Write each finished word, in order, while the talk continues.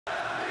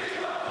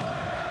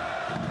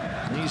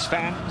These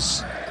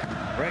fans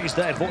raise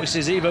their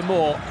voices even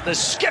more. The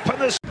skip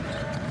and the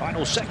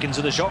final seconds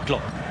of the shot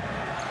clock.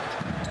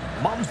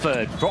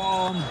 Munford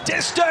from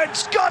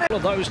distance, got it! All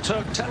of those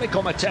Turk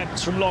Telekom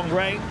attempts from long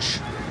range.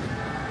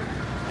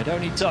 It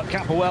only took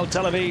Hapoel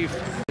Tel Aviv.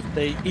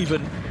 They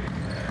even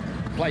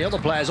play other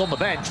players on the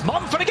bench.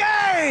 Munford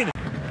again!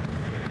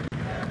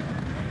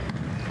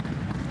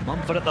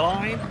 Munford at the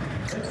line.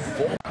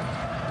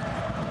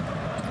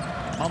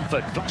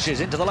 Munford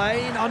flashes into the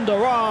lane,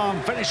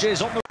 underarm,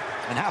 finishes on the...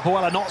 And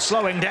Hapoel are not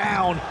slowing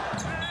down.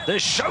 The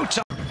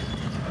showtime.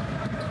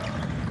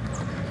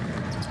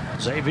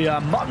 Xavier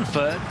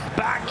Munford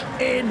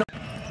back in.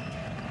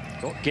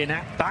 Got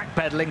Ginat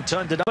backpedaling,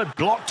 turned it up,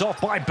 blocked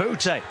off by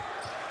Boutte.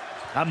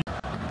 And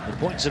the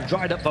points have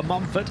dried up for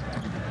Munford.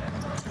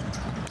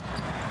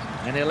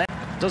 And he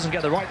doesn't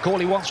get the right call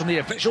he wants from the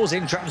officials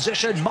in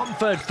transition.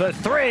 Munford for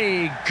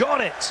three,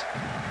 got it.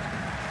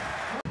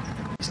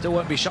 He still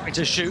won't be shy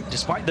to shoot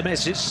despite the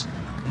misses.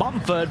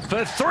 Munford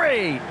for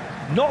three,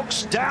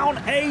 knocks down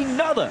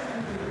another.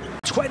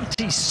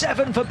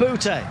 27 for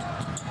Boutte.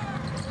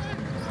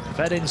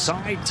 Fed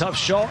inside, tough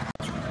shot.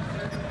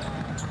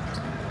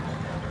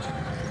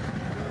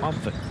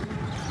 Munford.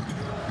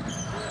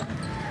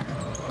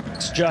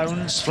 It's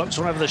Jones, floats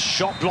one over the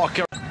shot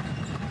blocker.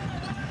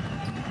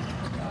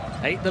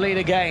 8 the lead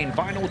again,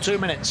 final 2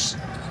 minutes.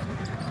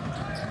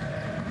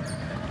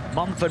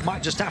 Munford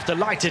might just have to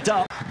light it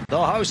up.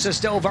 The hosts are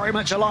still very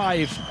much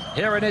alive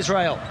here in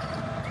Israel.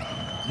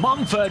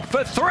 Munford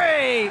for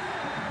three!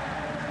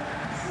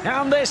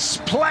 And this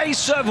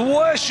place of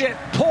worship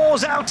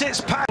pours out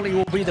its power. He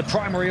will be the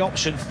primary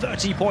option,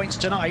 30 points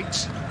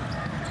tonight.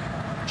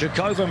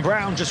 Jacob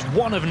Brown just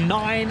 1 of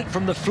 9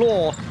 from the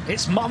floor.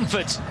 It's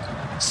Munford.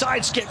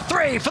 Side skip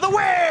three for the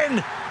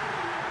win!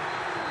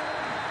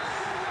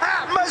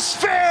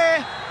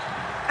 Atmosphere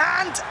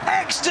and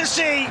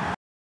ecstasy!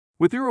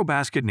 With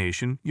Eurobasket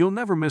Nation, you'll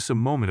never miss a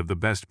moment of the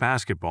best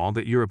basketball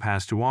that Europe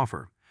has to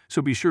offer.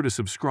 So be sure to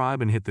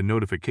subscribe and hit the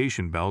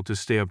notification bell to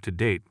stay up to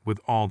date with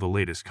all the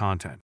latest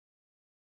content.